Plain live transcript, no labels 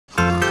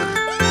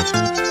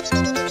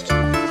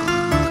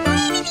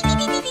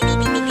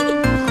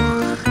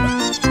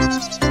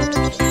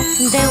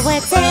There were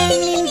 10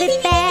 in the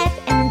bed,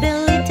 and the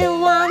little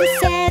one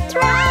said,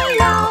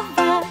 roll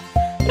over,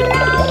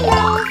 roll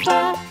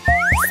over.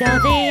 So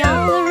they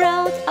all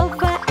rolled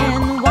over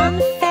and one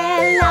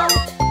fell out.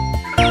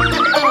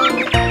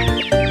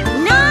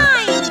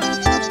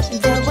 9!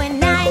 There were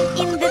 9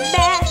 in the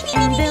bed,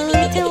 and the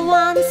little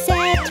one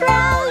said,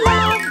 roll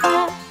over,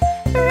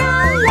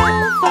 roll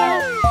over.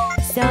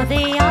 So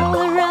they all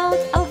rolled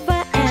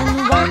over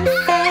and one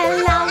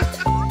fell out.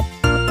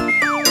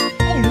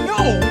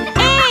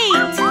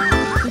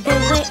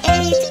 There were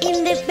 8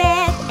 in the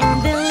bed,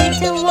 and the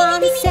little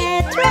one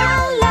said,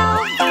 roll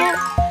over,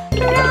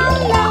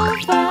 roll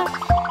over.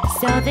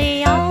 So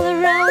they all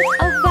rolled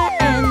over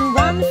and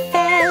one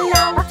fell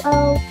out.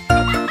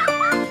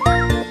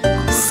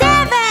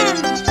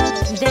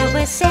 7! There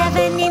were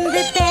 7 in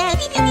the bed,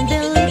 and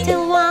the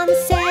little one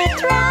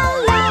said,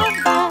 roll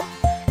over,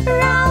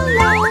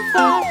 roll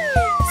over.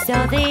 So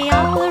they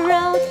all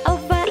rolled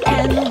over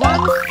and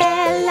one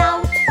fell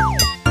out.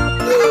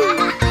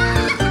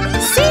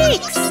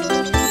 6!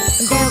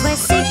 There were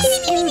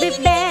 6 in the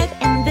bed,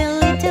 and the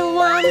little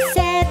one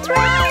said,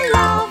 roll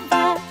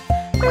over,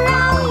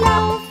 roll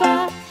over.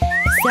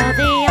 So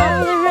they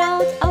all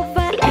rolled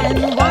over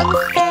and one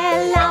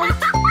fell out.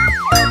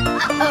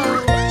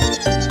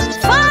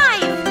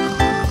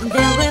 5!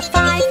 There were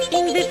 5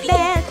 in the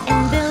bed,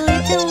 and the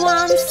little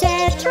one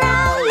said,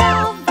 roll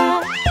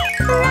over,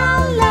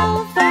 roll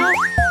over.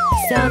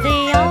 So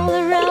they all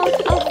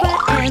rolled over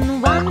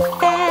and one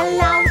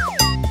fell out.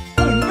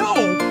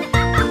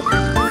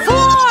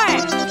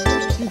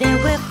 4! There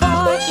were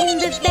 4 in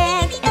the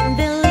bed, and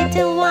the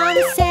little one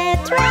said,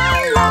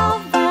 roll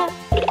over,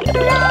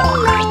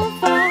 roll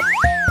over.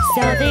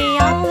 So they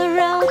all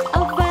rolled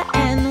over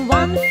and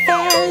one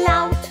fell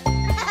out.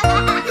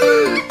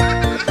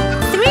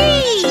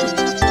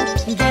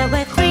 3! There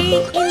were 3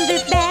 in the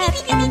bed,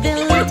 and the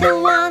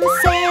little one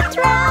said,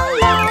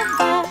 roll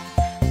over,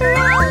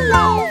 roll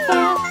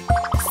over.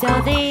 So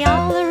they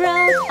all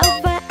rolled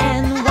over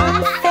and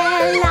one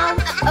fell out.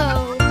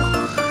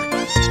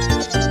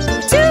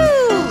 2!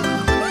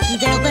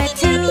 There were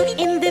 2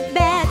 in the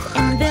bed,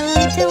 and the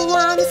little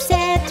one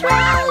said,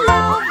 roll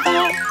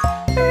over,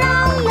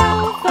 roll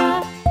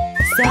over.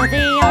 So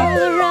they all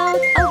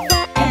rolled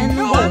over and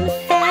one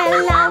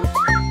fell out.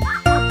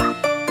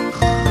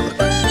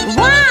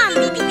 1!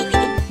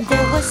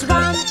 There was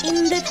 1 in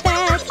the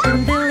bed,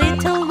 and the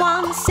little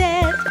one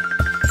said,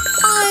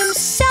 I'm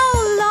so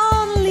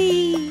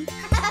lonely.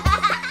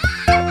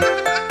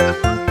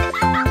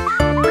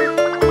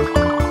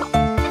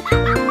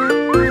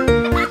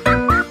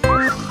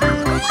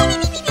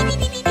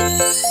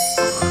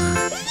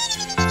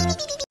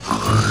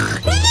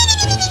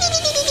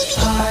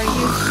 Are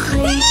you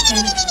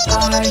sleeping?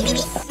 Are you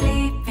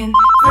sleeping?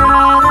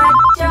 Brother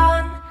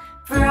John,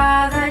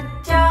 Brother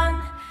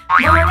John.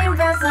 Morning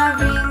bells are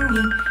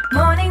ringing,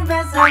 morning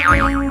bells are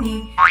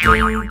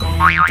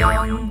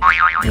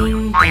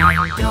ringing.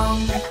 Ding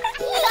dang dong,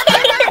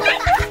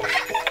 ding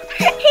dang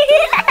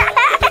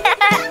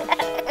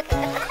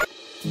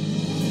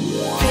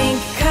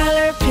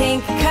dong.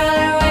 Pink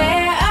color,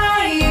 where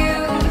are you?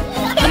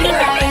 Here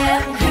I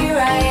am,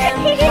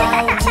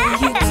 how do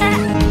you do?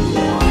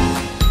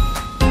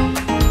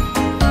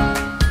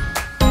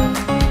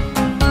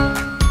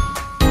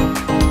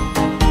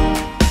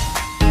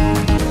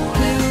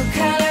 Blue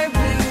color,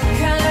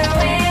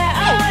 where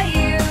are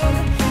you?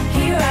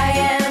 Here I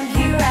am,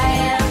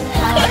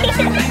 how do you do?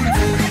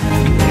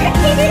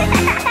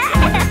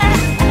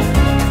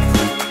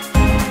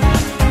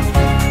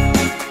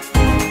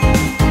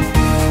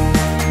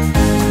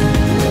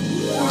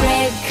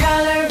 Red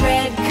color,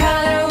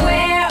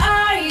 where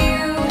are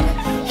you?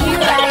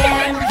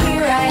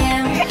 Here I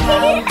am,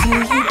 how do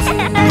you do?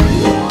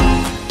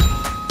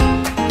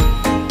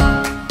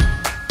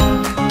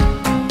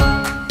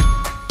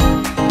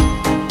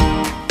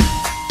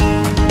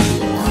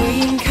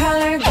 Green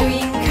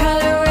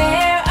color,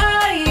 where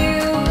are you?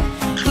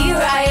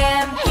 Here I am,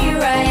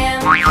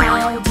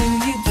 how do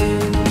you do?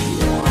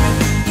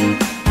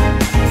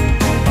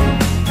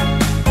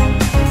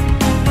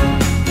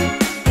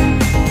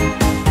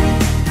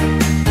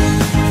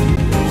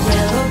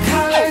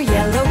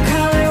 Yellow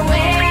color,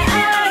 where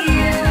are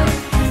you?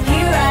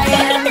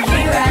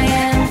 Here I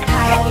am,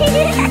 how do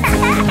you do?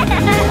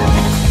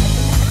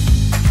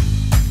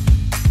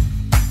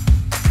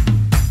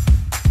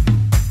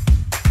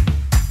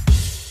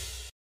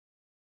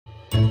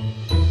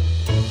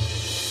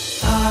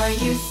 Are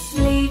you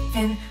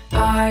sleeping?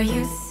 Are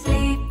you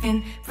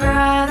sleeping?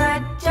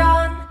 Brother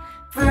John,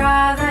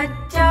 Brother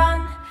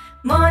John.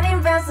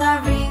 Morning bells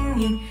are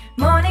ringing,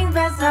 morning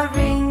bells are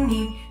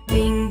ringing.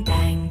 Ding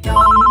dang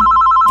dong,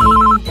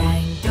 ding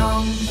dang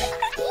dong.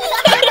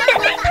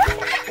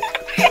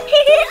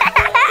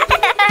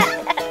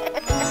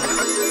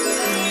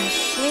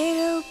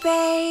 Little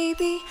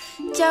baby,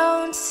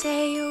 don't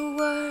say a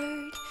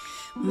word.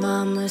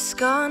 Mama's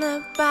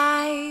gonna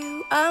buy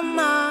you a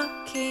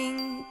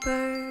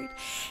mockingbird.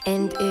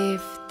 And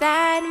if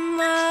that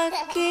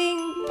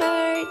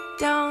mockingbird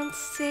don't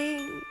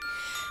sing,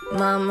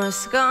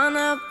 Mama's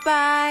gonna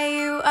buy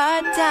you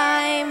a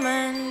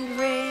diamond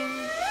ring.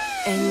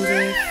 And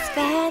if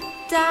that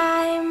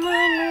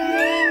diamond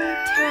ring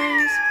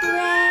turns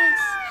brass,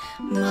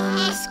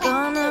 Mama's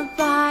gonna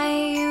buy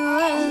you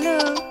a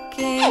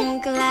looking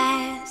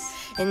glass.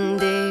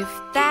 And if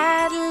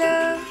that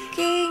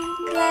looking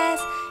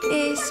glass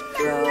is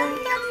broke,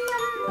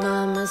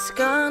 Mama's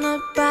gonna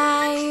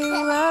buy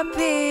you a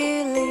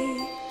billy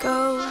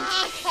goat.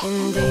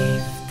 And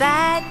if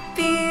that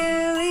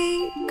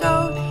billy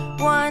goat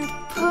won't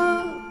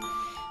pull,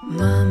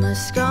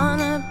 Mama's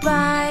gonna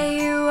buy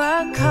you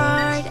a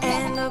card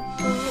and a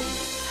book.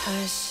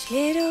 Hush,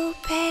 little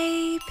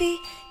baby,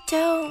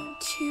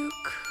 don't you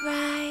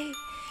cry.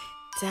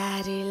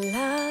 Daddy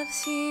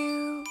loves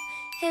you,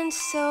 and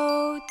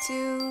so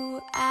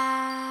do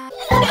I.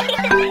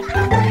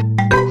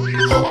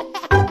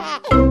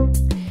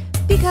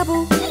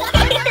 Peekaboo,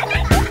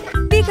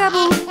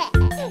 peekaboo,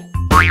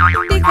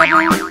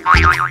 peekaboo,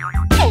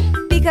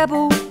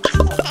 peekaboo,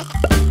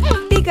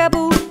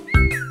 peekaboo,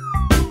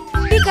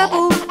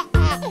 peekaboo.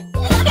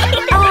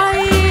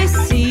 I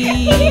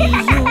see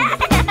you.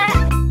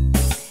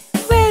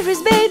 Where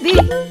is baby?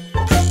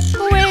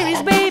 Where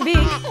is baby?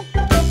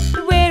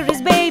 Where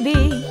is baby?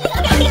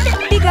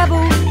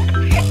 Peekaboo.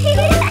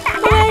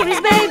 Where is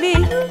baby?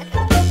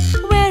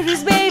 Where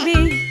is baby?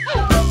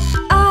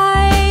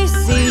 I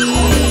see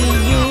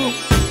you.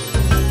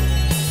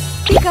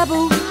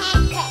 Peekaboo.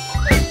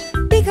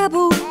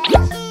 Peekaboo.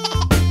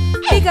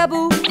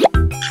 Peekaboo.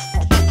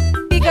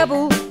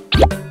 Peekaboo.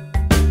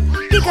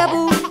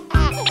 Peekaboo.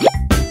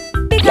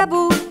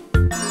 Peekaboo.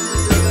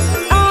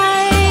 I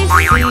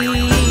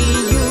see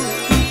you.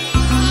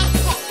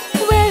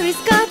 Where is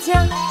Katya?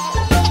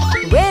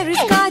 Where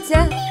is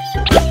Katya?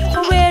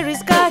 Where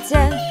is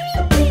Katya?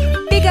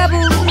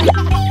 Peekaboo.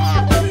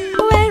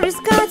 Where is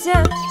Katya?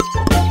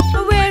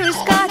 Where is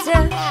Katya?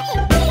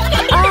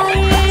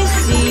 I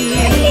see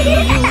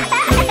you.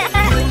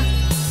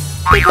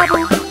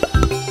 Peekaboo.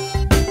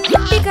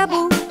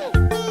 Peekaboo.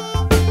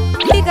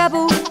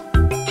 Peekaboo.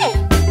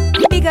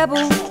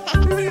 Peekaboo.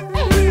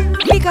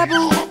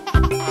 Peekaboo.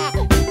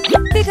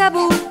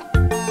 Peekaboo.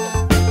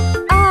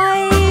 I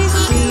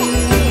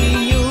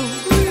see you.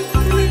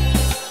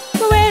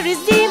 Where is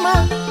Dima?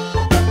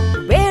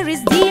 Where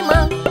is Dima?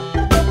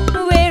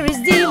 Where is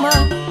Dima?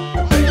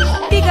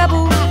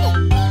 Peekaboo.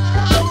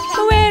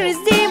 Where is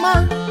Dima?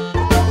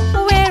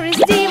 Where is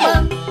Dima?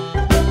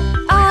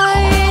 I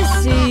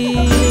see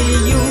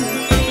you.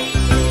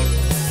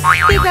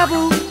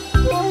 Peekaboo.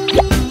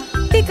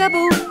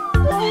 Peekaboo.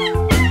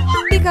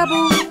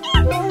 Peekaboo.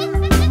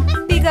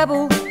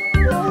 Peekaboo.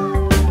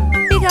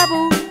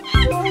 Peekaboo.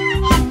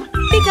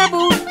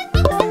 Peekaboo.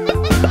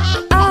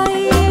 I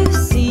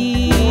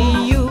see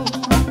you.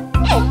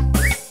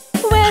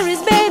 Where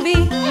is baby?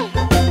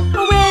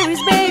 Where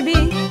is baby?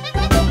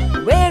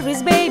 Where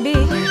is baby?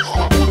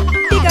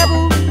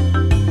 Peekaboo.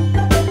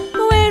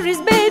 Where is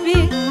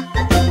baby?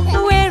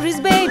 Where is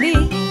baby?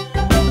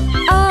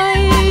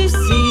 I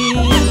see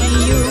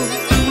you.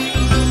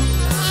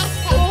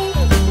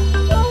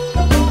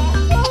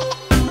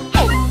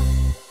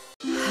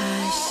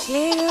 Hush,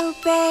 little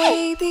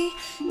baby,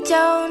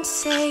 don't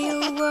say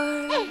a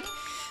word.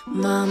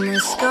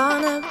 Mama's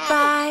gonna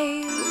buy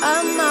you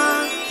a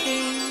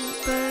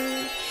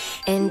mockingbird.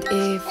 And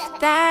if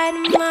that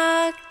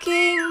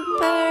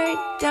mockingbird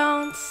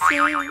don't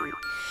sing,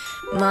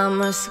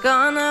 Mama's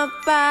gonna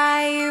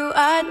buy you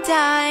a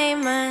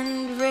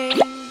diamond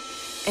ring.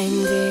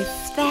 And if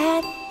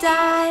that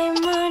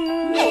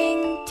diamond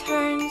ring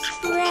turns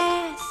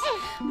brass,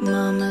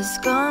 Mama's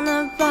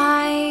gonna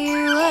buy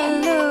you a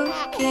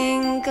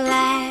looking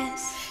glass.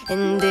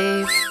 And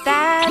if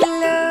that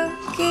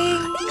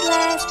looking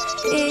glass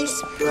is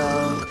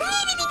broke,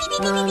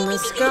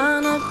 Mama's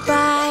gonna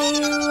buy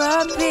you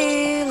a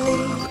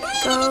billy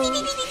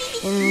goat.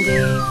 And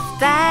if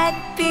that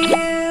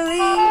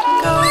billy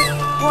goat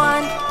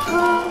won't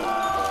pull,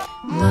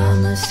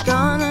 Mama's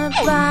gonna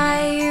buy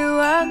you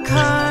a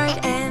card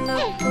and a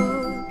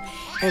book.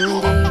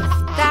 And if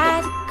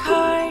that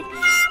card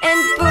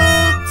and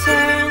book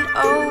turn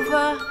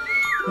over,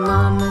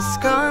 Mama's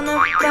gonna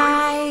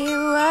buy you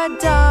a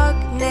dog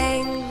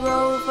named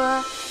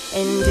Rover.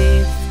 And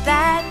if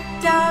that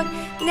dog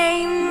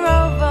named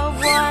Rover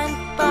won't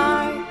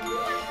bark,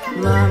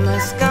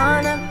 Mama's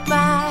gonna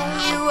buy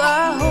you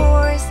a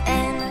horse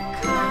and a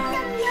cart.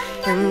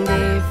 And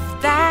if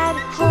that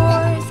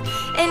horse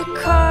and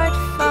cart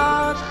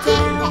fall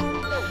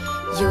down,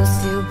 you'll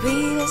still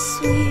be the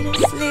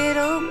sweetest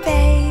little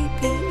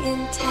baby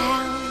in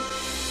town.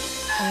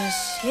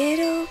 Hush,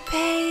 little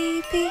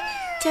baby,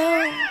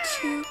 don't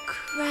you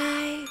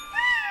cry.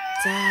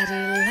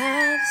 Daddy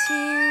loves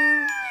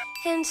you,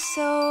 and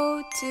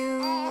so do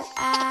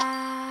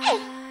I.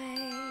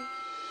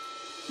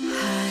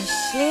 Hush,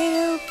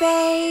 little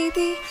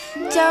baby,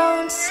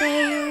 don't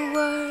say a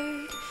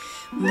word.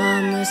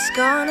 Mama's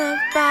gonna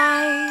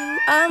buy you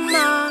a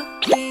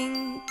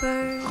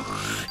mockingbird.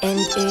 And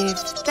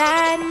if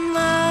that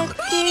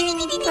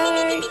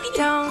mockingbird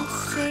don't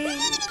sing,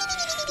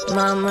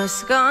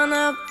 Mama's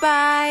gonna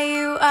buy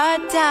you a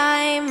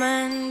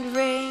diamond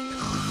ring.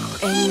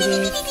 And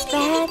if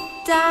that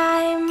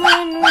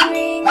diamond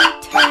ring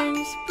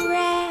turns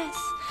brass,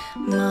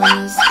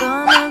 Mama's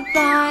gonna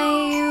buy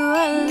you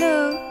a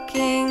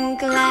looking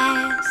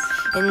glass.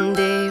 And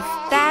if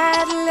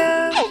that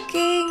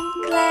looking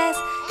glass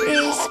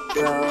is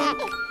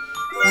broke,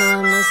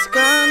 Mama's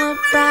gonna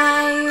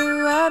buy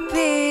you a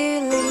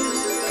billy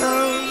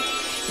goat.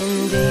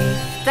 And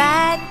if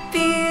that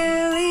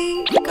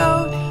billy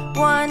goat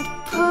won't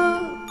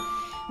pull,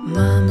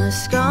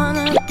 Mama's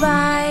gonna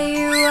buy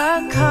you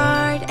a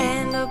cart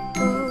and a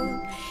bull.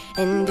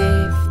 And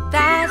if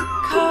that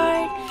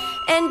cart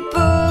and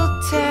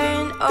bull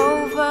turn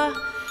over,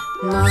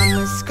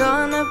 Mama's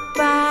gonna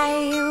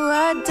buy you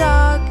a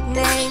dog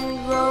named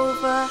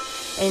Rover.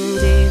 And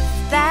if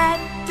that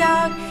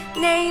dog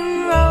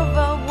named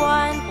Rover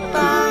won't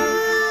bark,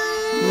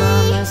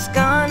 Mama's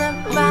gonna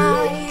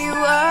buy you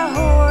a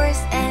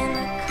horse and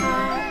a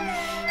cart.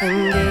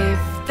 And if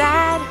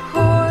that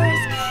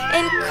horse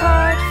and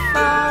cart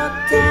fall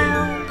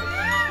down,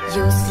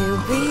 you'll still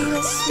be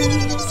the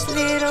sweetest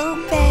little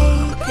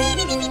baby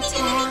in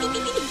town.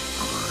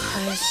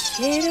 Hush,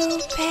 little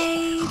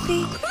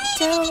baby,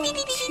 don't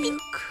you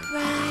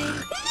cry.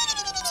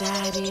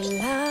 Daddy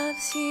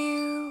loves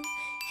you,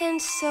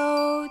 and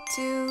so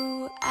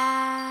do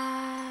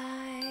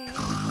I.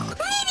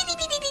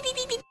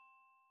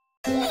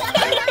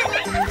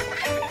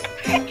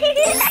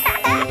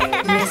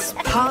 Miss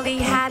Polly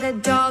had a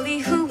dolly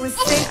who was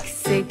sick,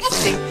 sick,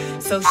 sick.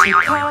 So she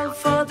called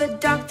for the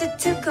doctor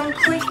to come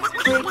quick,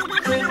 quick,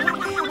 quick.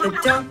 The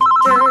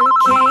doctor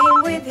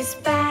came with his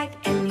bag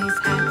and his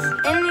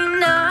hat, and he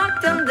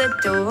knocked on the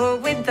door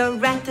with the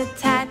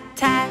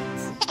rat-a-tat-tat.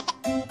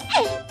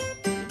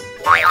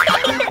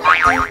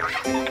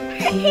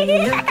 He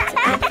looked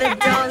at the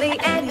dolly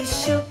and he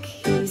shook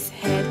his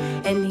head,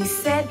 and he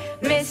said,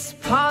 Miss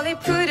Polly,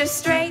 put her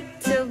straight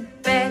to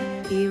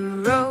bed. He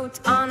wrote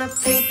on a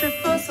paper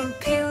for some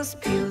pills,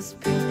 pills,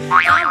 pills.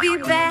 I'll be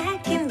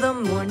back in the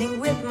morning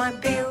with my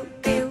bill,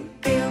 bill,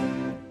 bill.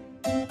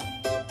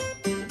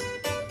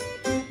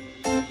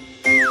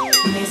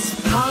 Miss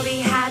Polly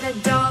had a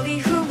dolly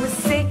who was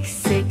sick,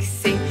 sick,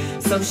 sick.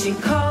 So she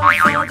called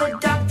for the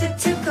doctor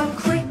to come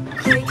quick,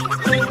 quick,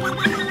 quick.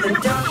 The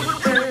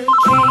doctor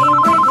came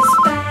with his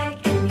bag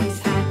and his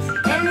hat,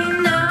 and he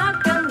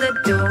knocked on the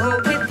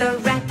door with the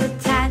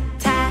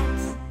rat-a-tat-tat.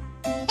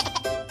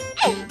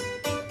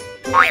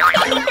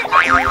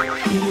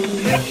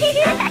 He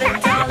looked at the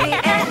dolly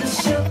and he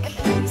shook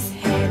his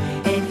head,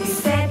 and he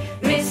said,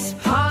 Miss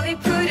Polly,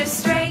 put her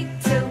straight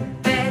to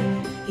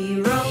bed. He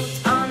wrote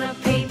on a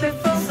paper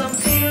for some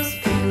pills,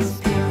 pills,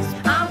 pills.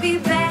 I'll be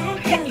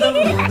back in the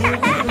morning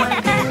with my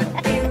bill,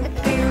 bill,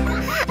 bill.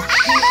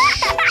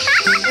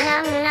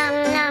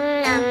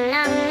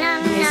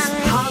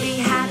 Miss Polly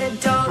had a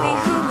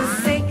dolly who was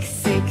sick,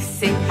 sick,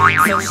 sick.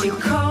 So she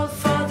called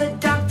for the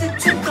doctor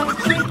to come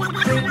quick,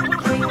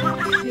 quick,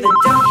 quick. The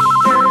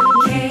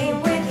doctor came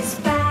with his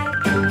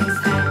bag and his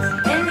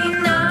hat, and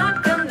he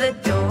knocked on the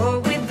door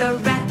with the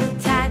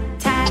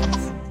rat-a-tat-tat.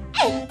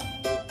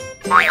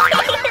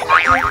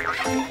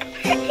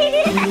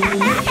 He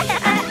looked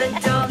at the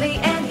dolly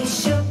and he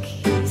shook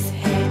his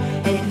head,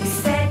 and he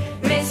said,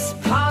 Miss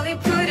Polly,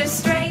 put her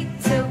straight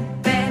to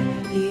bed.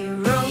 He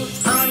wrote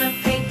on a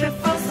paper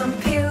for some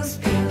pills,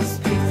 pills,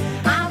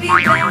 pills. I'll be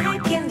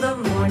back in the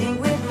morning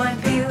with my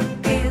bill,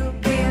 bill,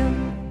 bill.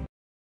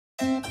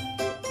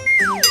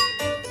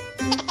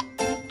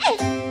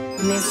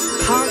 Miss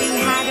Polly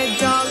had a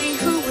dolly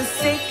who was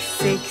sick,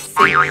 sick, sick.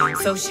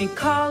 So she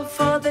called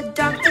for the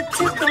doctor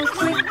to come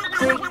quick,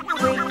 quick,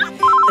 quick.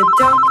 The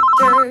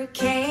doctor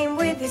came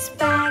with his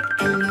bag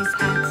and his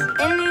hat,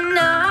 and he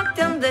knocked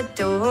on the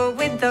door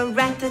with the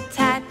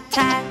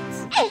rat-a-tat-tat.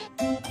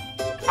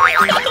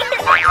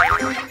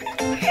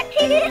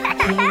 He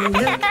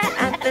looked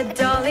at the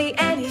dolly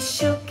and he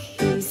shook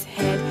his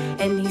head,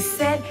 and he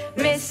said,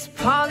 Miss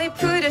Polly,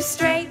 put her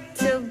straight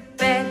to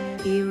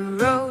bed. He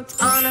wrote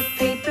on a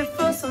paper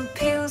for some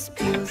pills,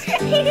 pills,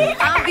 pills.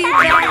 I'll be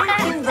back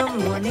in the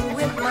morning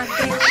with my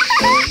bill,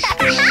 bill,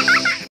 bill.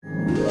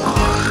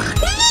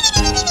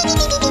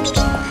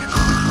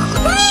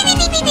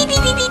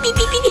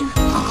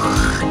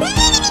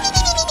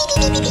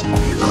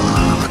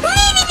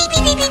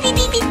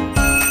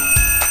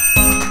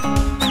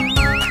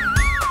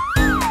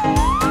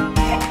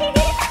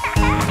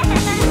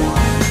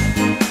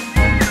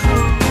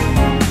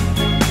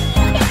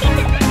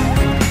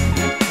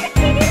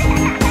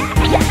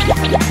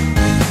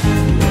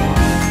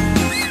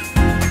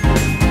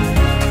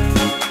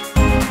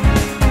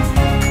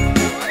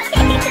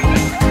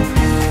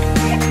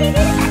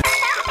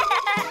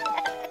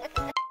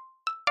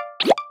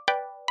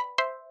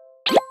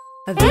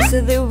 This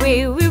is the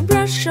way we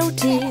brush our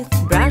teeth,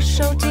 brush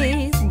our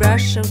teeth,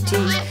 brush our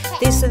teeth.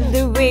 This is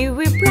the way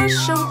we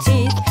brush our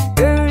teeth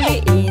early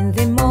in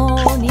the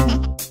morning.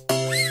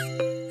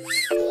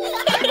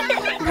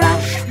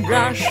 Brush,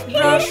 brush,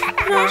 brush,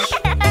 brush.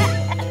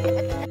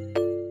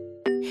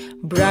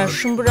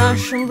 Brush,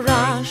 brush,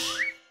 brush.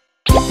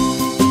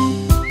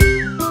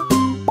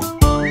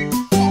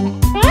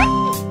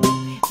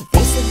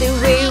 This is the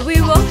way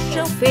we wash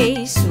our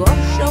face,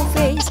 wash our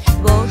face,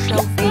 wash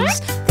our face.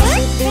 This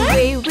is the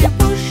way we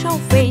wash our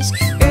face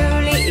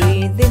early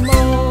in the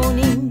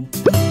morning.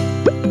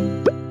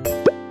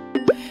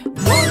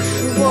 Wash,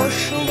 wash,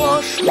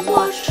 wash,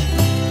 wash.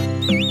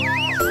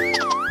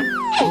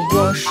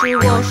 Wash,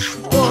 wash,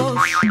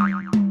 wash.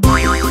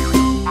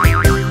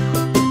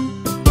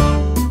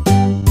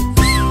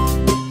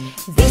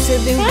 This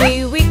is the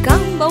way we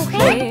comb our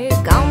hair,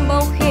 comb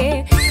our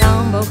hair,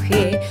 comb our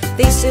hair.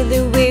 This is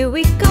the way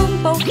we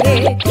comb our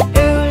hair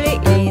early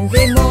in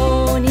the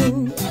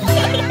morning.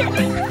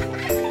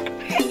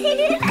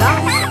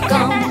 Comb,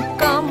 comb,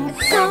 comb,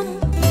 comb.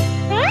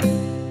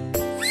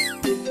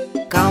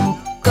 Comb,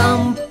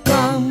 comb,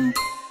 comb.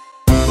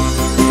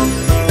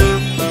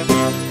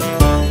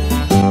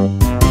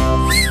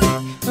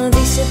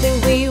 This is the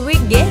way we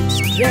get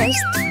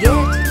dressed,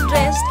 get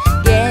dressed,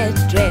 get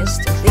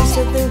dressed. This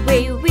is the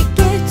way we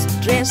get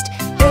dressed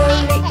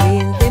early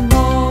in the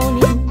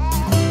morning.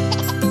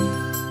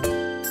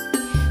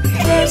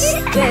 Dress,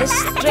 dress,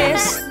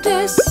 dress,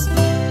 dress.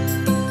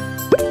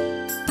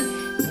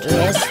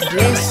 Dress,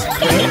 dress,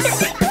 dress.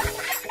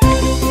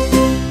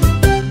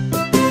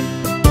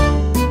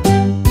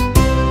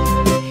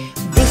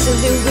 This is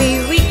the way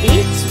we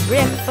eat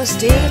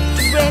breakfast, eat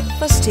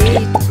breakfast,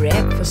 eat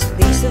breakfast.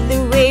 This is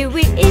the way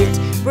we eat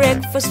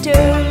breakfast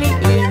early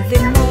in the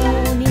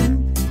morning.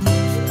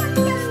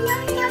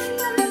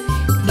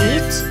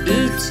 Eat,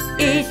 eat,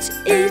 eat,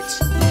 eat.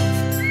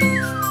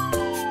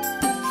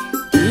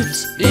 Eat,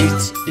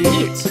 eat,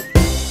 eat.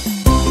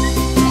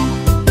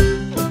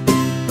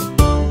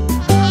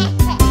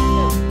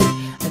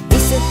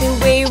 This is the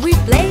way we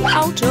play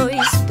our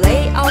toys,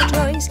 play our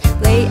toys,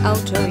 play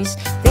our toys.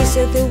 This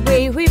is the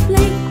way we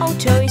play our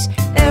toys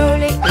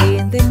early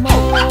in the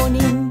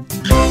morning.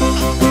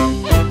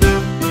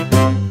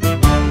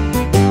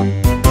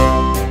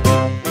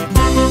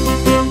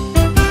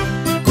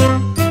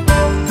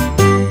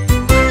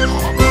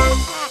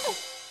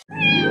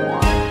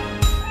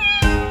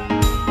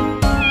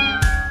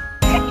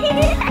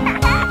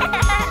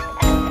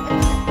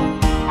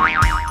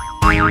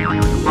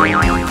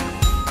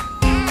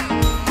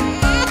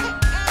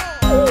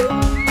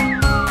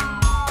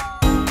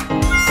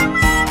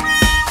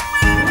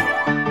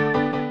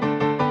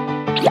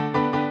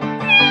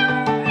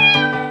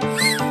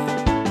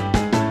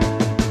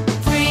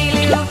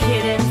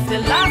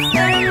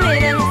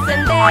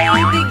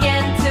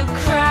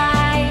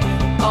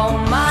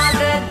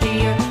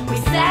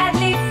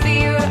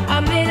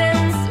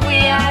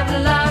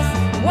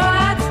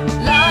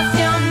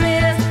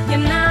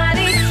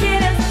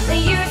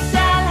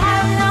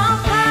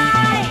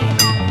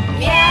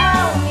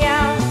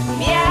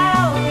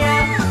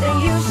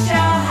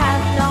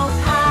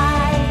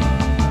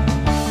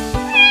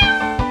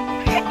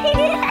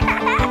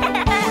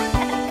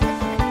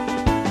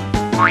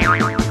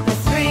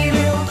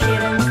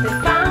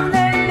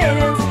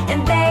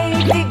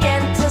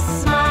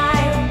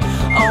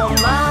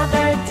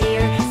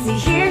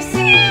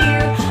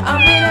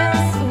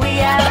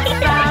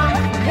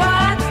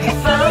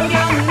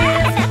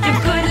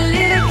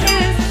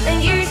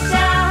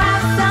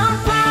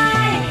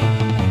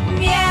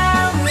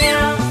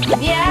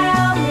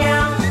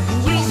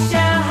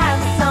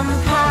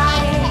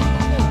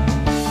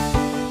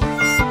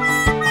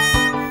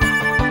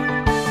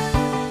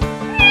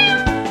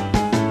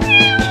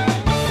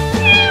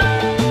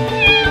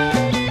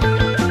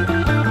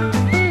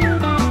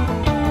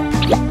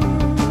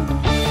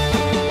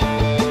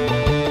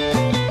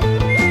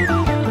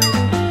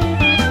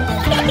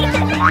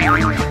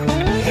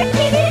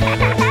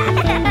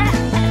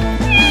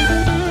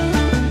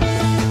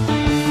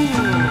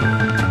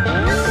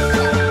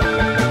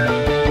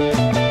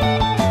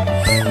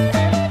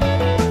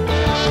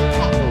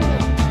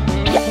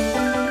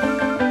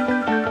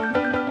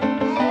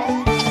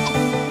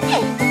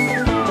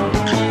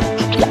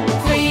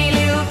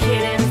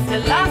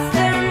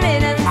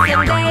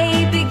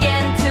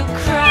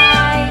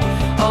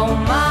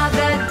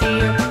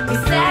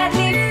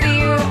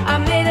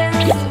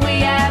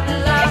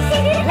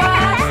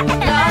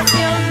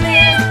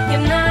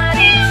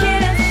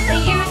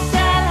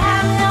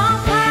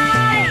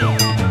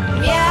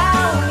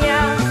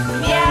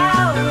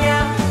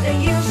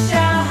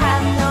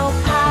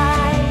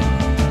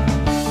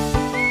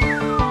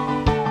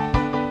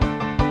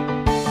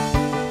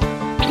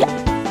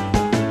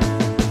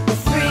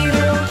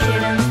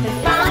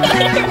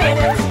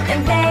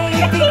 And they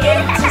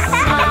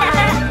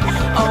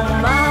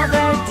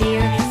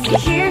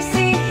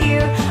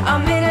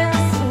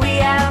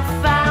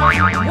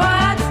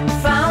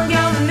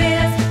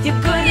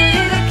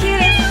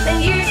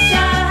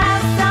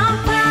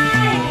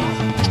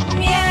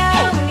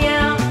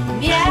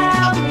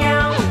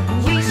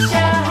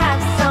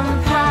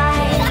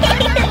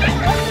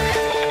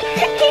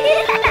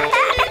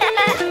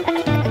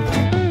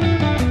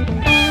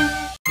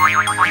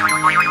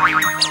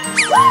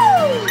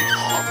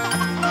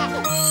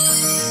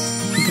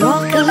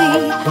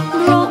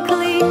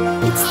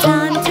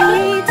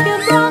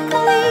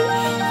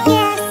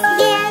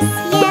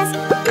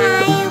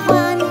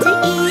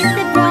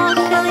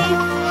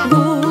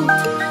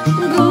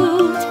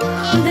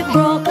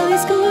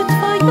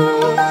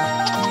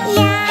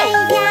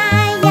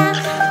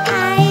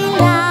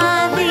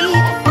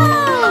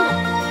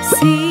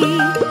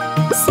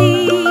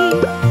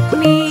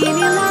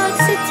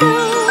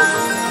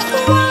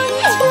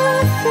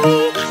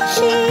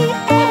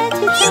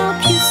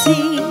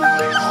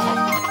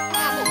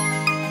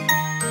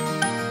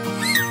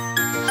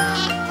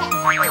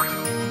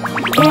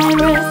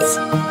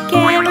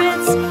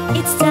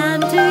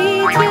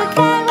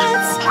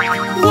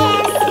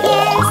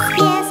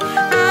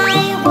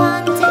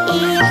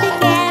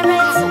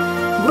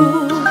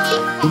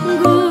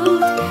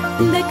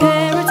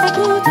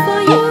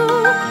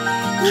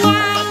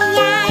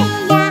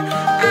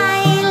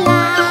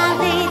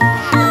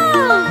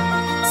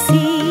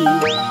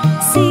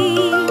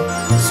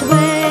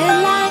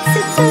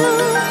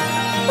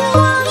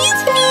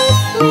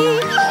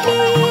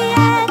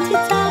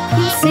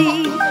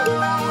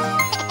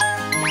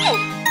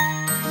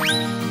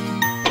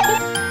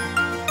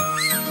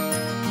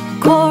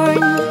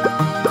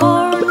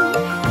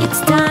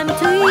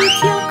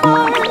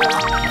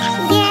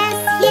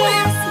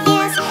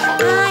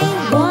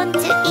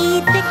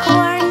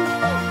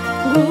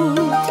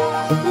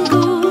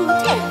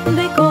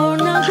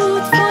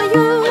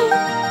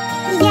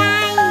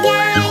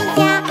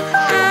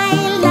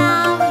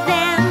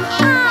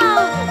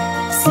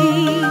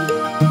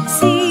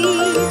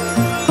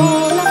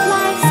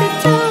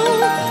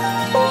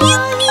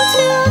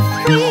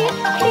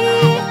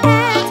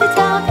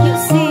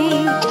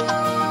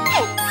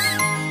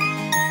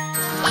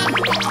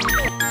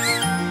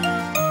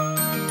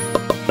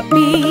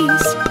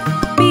Peas,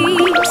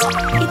 peas,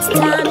 it's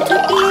time to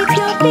eat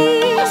your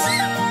peas.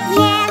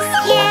 Yes,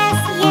 yes,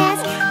 yes,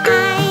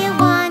 I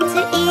want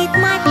to eat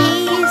my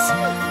peas.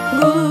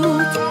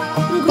 Good,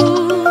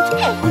 good,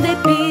 the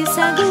peas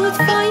are good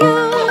for you.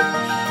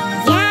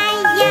 Yeah,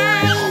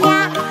 yeah,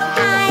 yeah,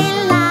 I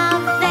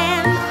love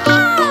them.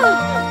 Oh!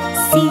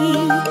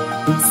 See,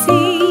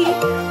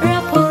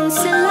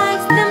 Rapunzel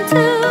likes them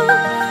too.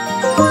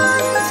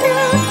 1, 2,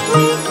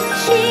 3,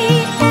 she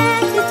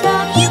ate it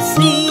up, you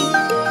see.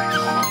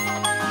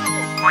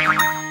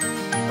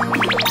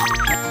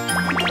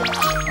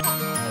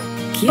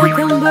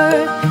 Cucumber,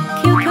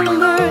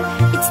 cucumber,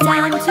 it's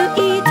time to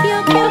eat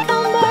your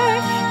cucumber.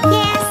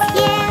 Yes,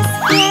 yes,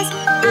 yes,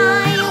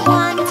 I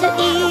want to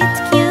eat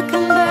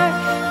cucumber.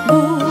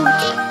 Good,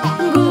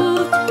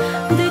 good,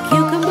 the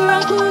cucumber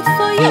are good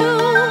for you.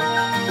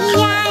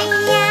 Yeah,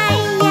 yeah,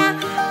 yeah,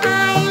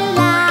 I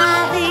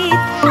love it.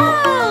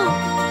 Oh,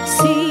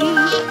 see,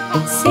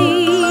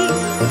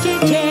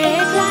 JJ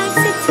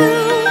likes it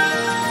too.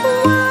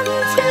 1,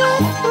 2,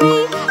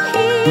 3, he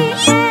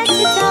ate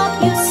it up,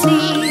 you see.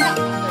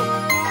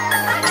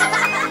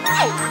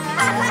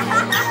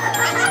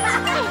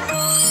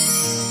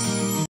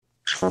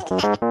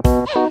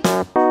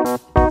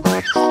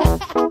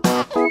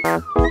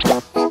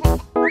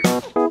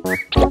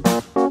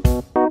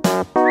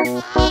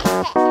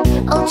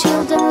 All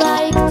children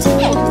like to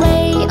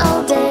play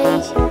all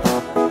day.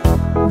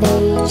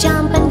 They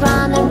jump and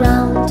run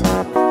around.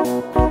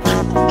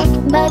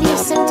 But if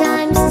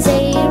sometimes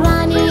they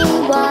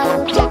running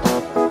wild,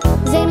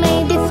 they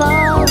may be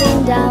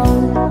falling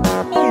down.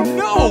 Oh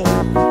no!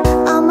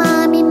 Oh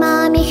mommy,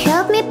 mommy,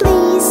 help me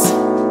please.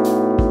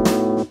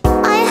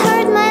 I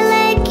hurt my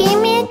leg, give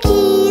me a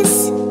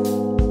kiss.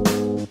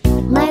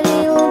 My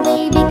little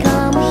baby,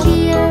 come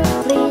here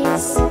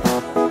please.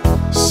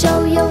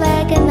 Show your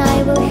leg and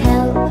I will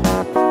help.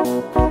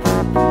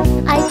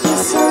 I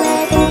kiss your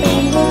leg and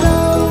then you go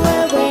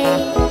away.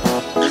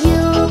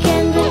 You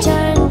can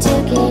return to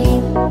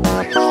game.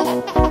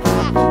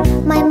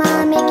 My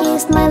mommy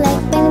kissed my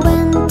leg and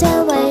went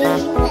away.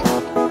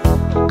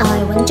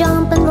 I won't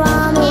jump and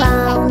run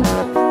around.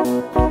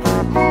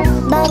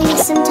 But if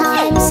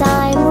sometimes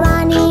I'm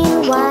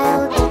running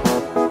wild,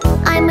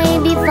 I may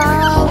be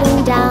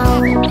falling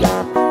down.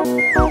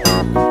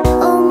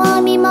 Oh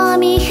mommy,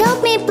 mommy,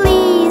 help me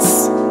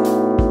please.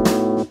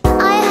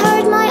 I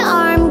hurt my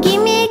arm,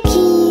 give me a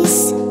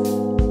kiss.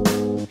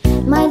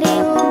 My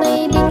little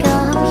baby,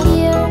 come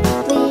here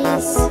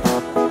please.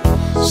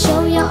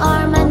 Show your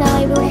arm and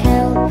I will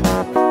help.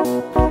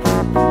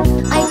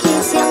 I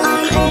kiss your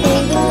arm and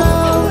they will go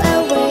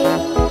away.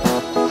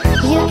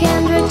 You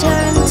can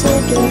return to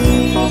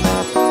game.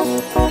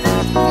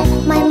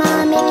 My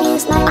mommy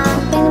kissed my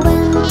arm and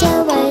went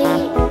away.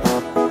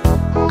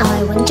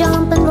 I won't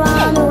jump and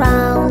run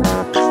around.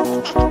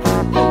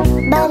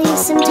 But if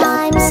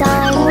sometimes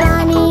I'm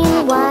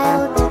running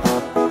wild,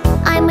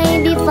 I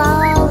may be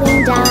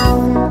falling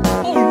down.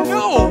 Oh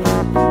no!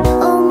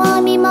 Oh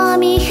mommy,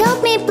 mommy,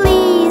 help me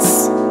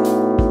please.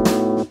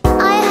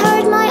 I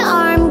hurt my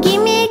arm,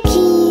 give me a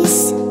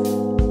kiss.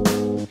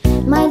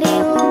 My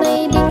little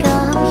baby,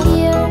 come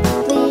here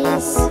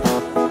please.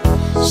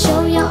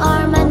 Show your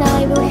arm and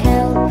I will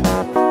help.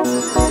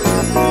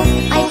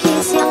 I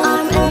kiss your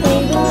arm and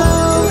they will go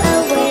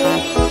away.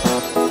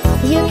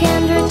 You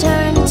can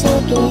return to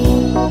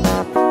game.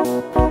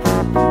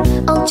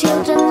 All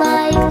children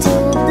like to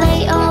play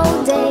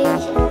all day.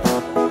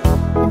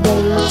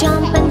 They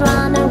jump and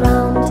run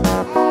around.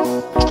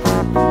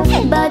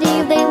 But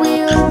if they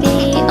will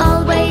be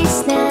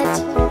always net,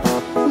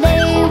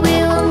 they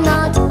will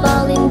not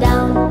falling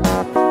down.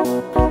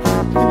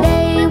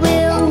 They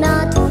will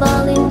not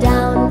falling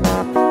down.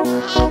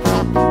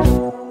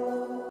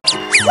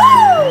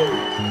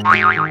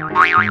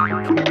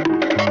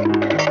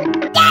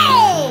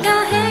 Go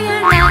have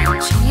your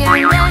lunch, your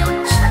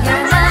lunch,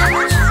 your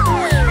lunch.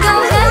 Go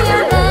have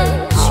your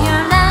lunch,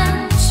 your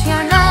lunch,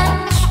 your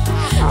lunch.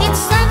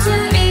 It's time to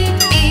eat,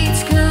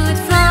 it's good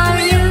for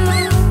you.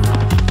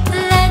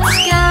 Let's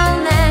go,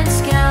 let's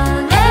go,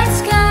 let's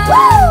go.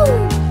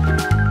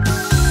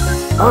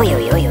 Oh, yo,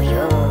 yo, yo,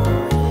 yo.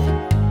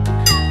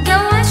 Go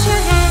wash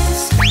your hands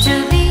to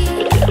be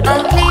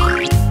all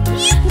clean.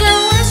 Go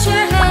wash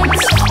your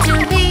hands to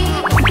be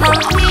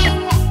all clean.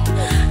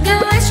 Go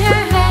wash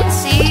your hands,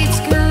 it's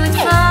good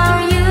for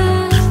you.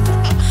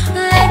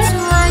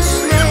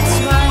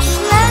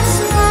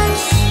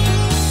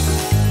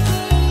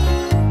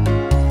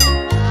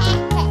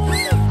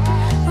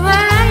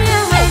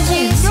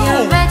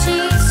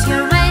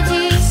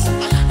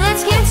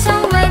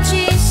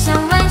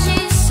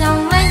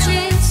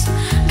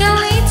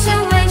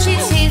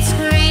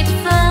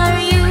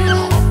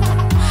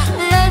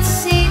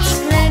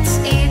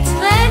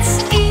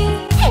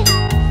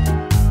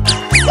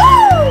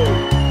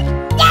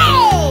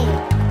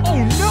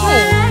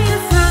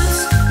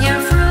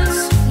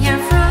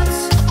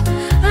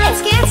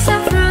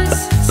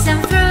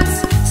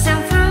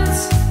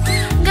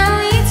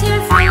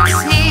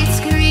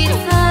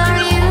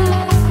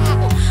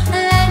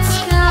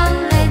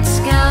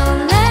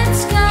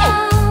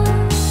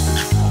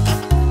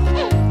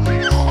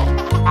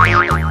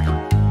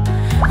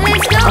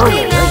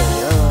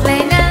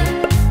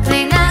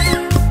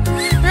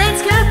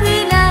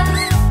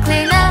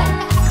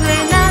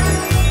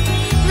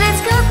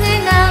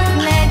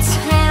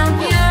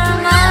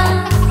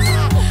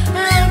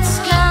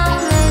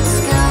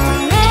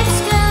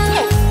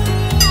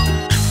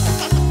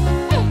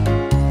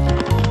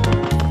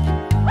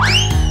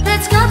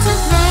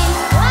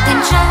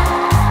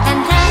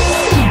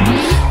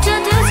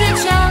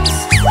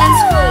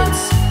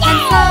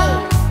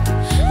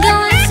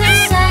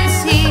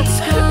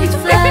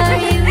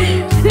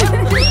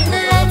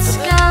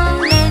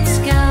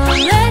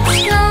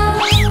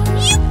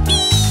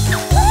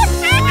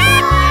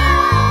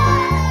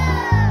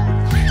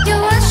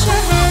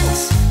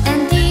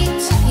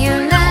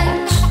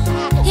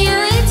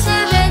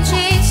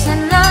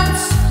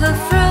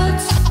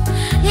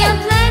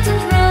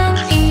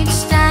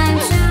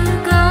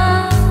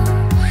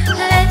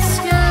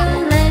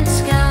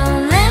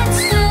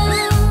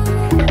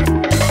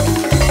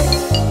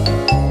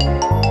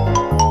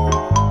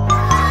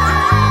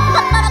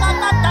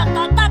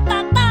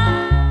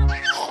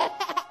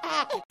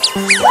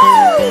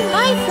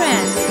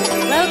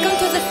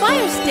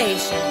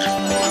 mission.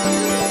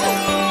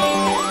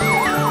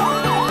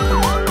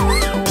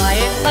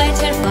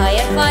 Firefighter,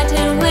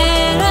 firefighter,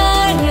 where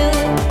are you?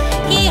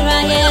 Here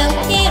I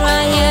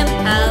am,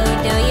 how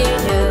do you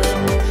do?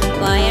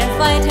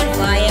 Firefighter,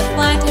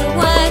 firefighter,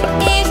 what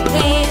is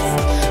this?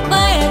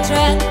 Fire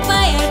truck,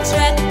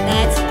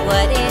 that's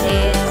what it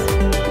is.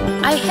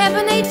 I have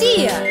an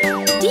idea.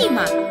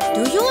 Dima,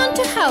 do you want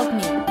to help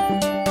me?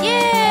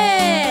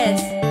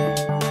 Yes!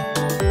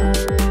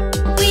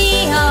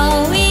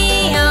 Wee-ho,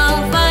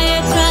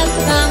 fire truck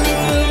coming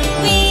through.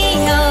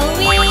 Wee-ho,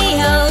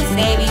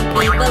 saving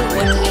people,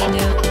 what we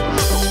do.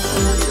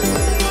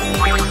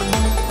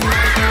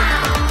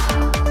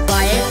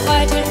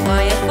 Firefighter,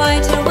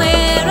 firefighter,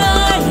 where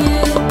are you?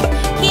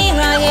 Here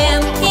I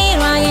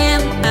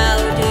am, how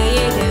do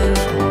you do?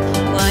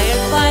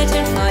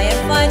 Firefighter,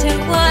 firefighter,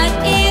 what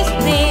is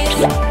this?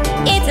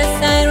 It's a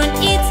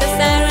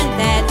siren,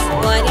 that's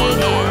what it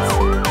is.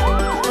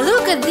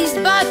 Look at these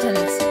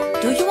buttons.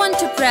 Do you want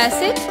to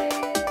press it?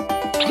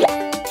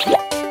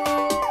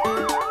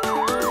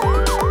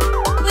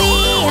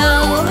 Wee-ho,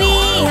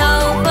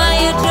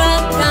 fire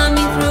truck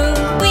coming through.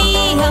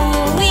 Wee-ho,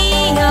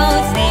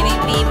 saving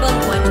people,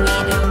 what we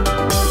do.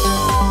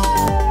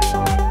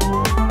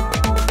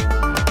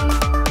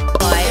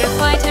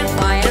 Firefighter,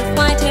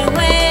 firefighter,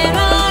 where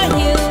are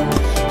you?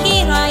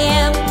 Here I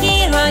am,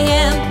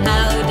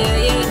 how do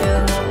you do?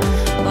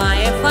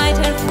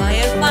 Firefighter,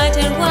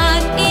 firefighter,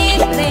 what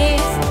is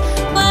this?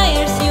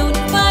 Fire suit,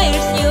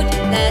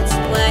 that's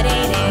what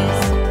it is.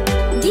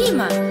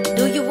 Dima,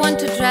 do you want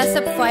to dress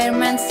up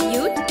fireman's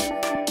suit?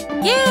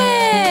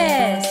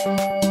 Yes!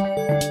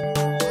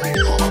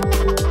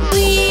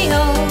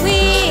 Wee-ho,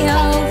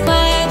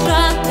 fire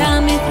truck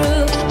coming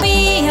through.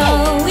 Wee-ho,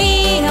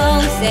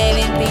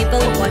 saving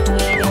people, what we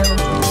do.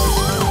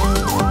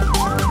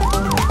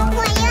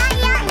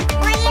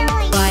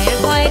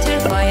 Firefighter,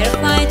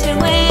 firefighter,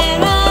 where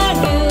are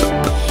you?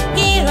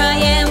 Here I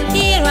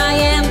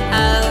am,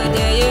 how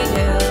do you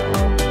do?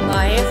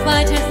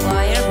 Firefighter,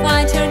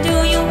 firefighter, do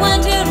you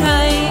want to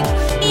ride?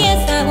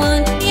 Yes I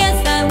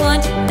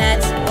want,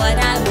 that's what I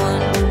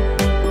want.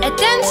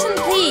 Attention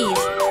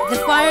please, the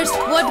fire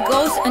squad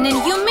goes on a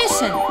new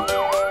mission.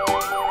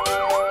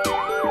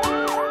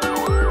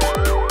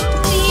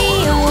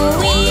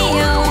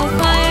 Wee-ho,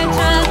 fire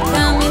truck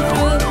coming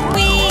through.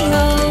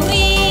 Wee-ho,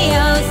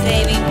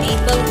 saving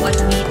people, what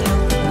we do.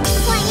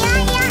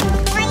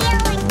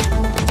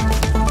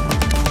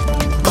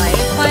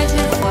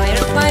 Firefighter,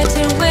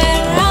 firefighter,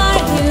 where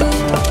are you?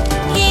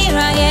 Here I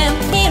am,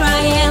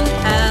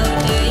 how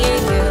do you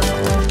do?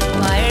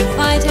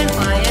 Firefighter,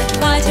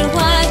 firefighter,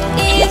 what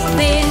is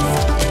this?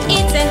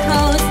 It's a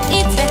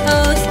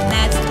hose,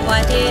 that's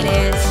what it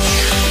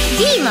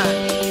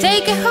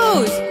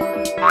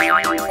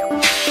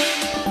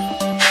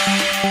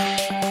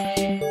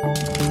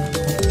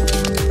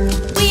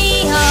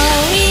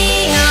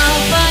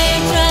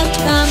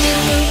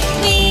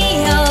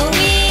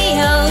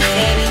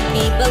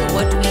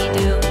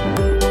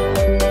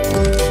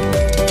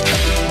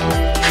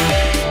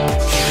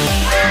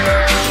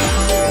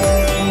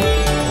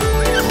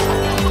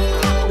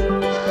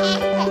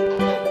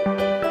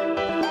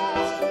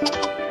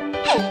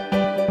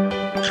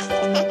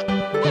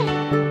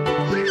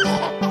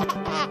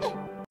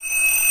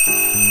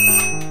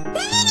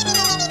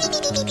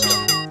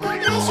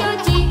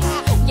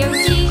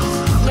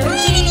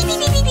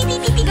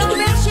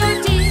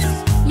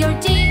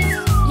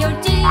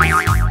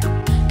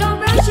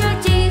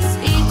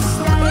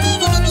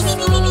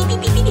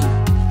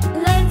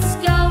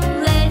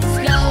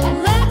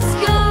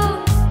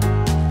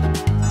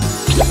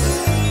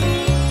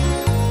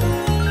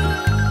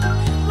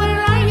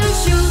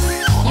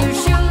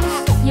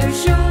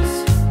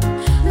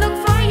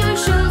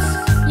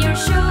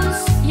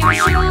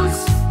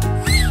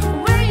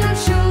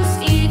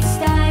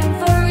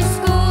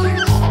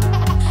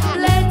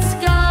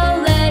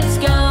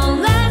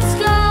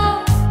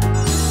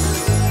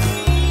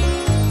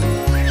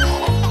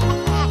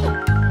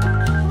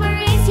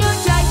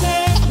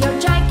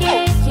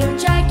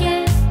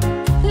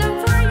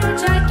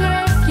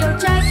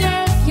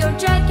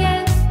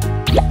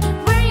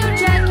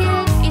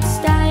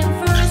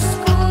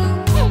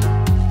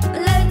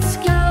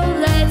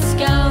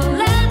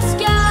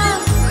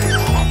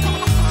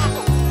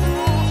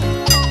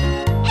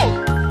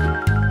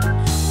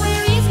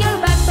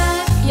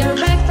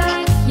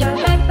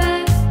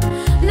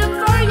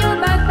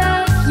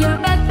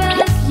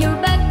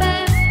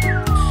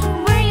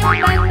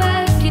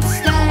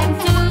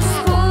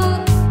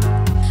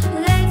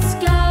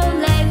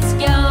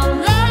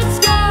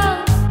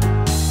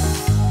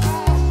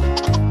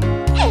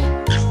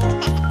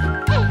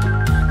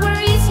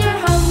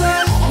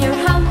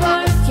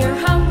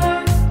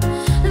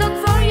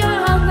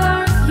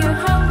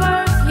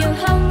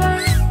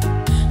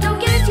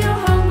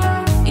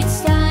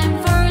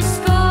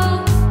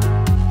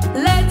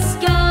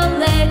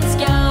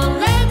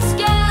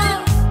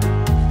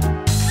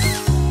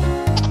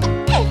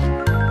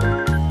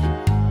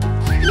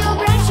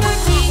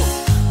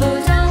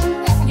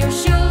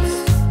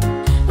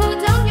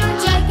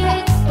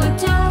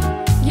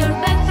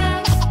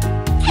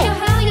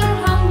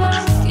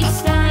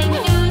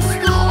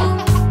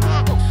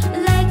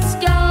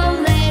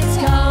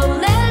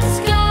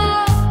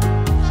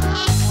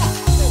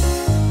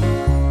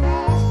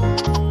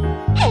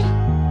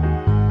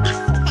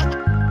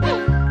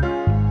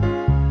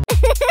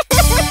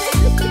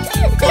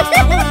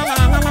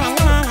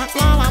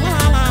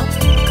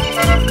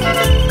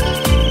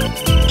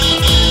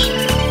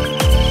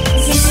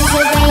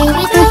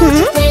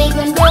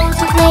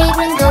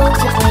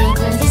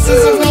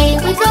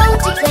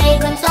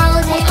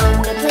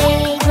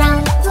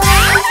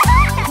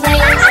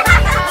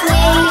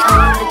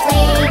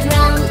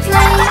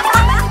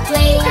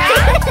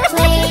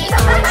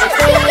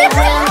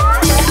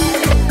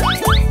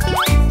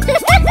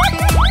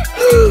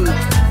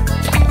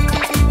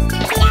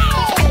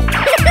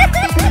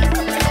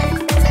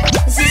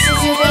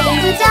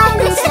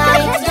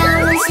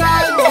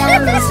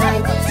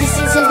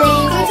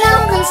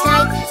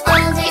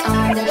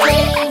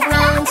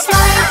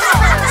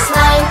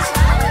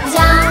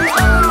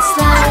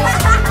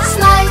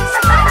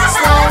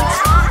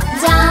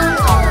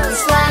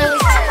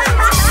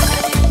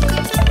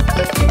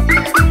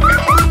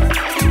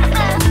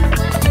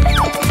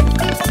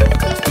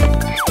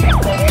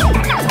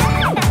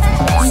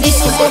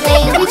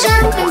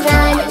jump and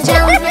run,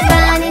 jump and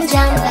run, and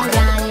jump and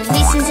run.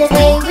 This is the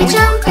way we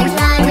jump and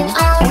run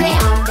all day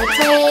on the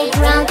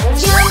playground.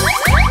 Jump,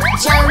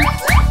 jump,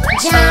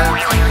 jump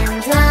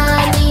and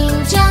running.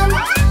 Jump,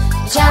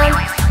 jump,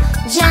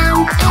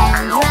 jump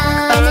and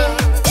running.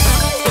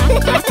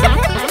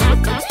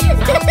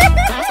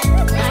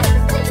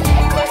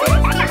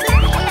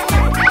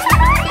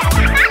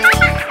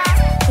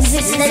 This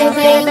is the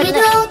way we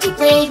go to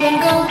playground,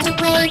 go to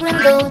playground,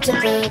 go to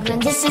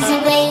playground. This is the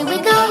way we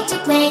go to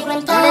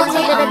playground, all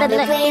day on the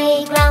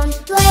playground.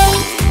 Play,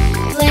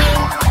 play,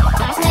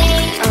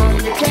 play on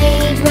the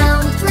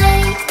playground.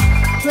 Play,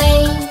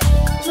 play,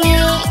 play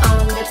on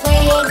the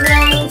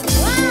playground.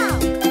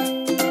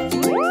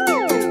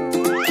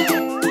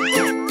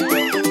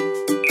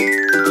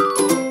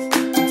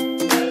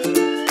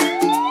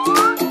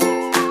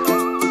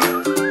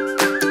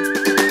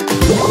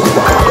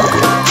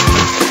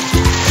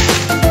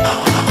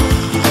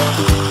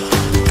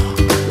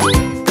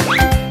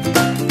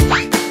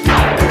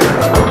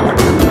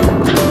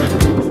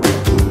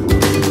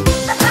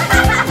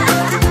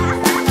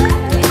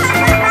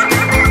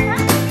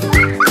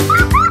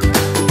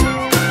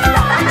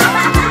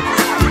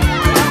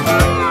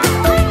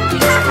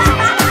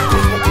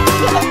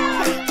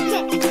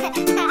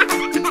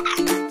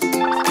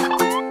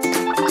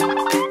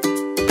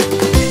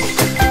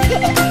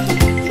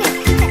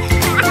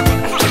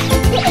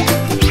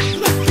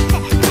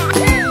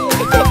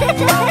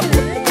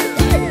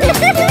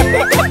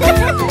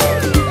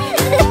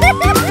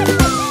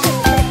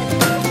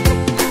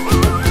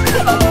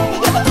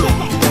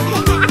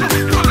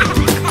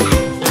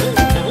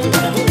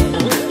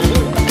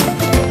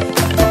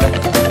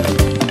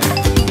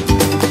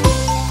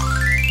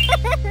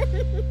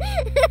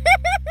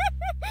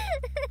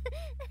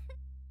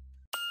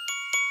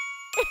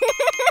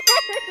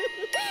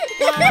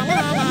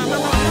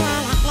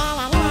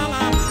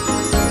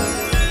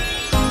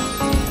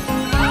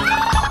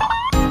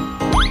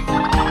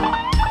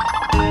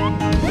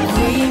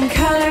 Green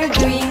color,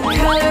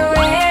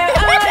 where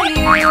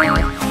are you?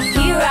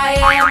 Here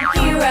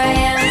I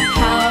am,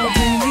 how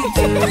do you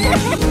do?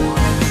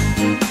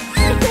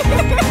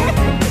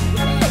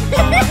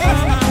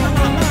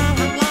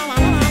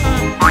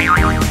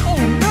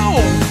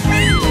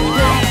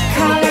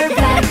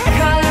 Black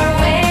color,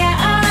 where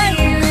are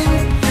you?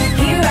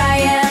 Here I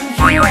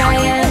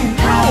am,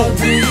 how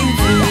do you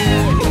do?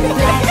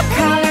 Black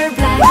color,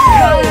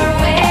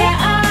 where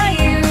are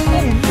you?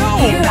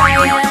 Here I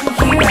am,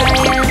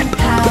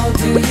 how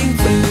do you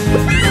do?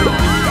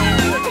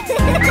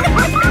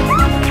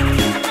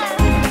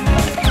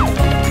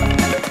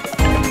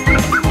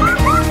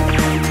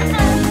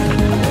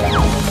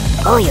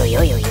 Oh, yo,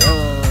 yo, yo, yo.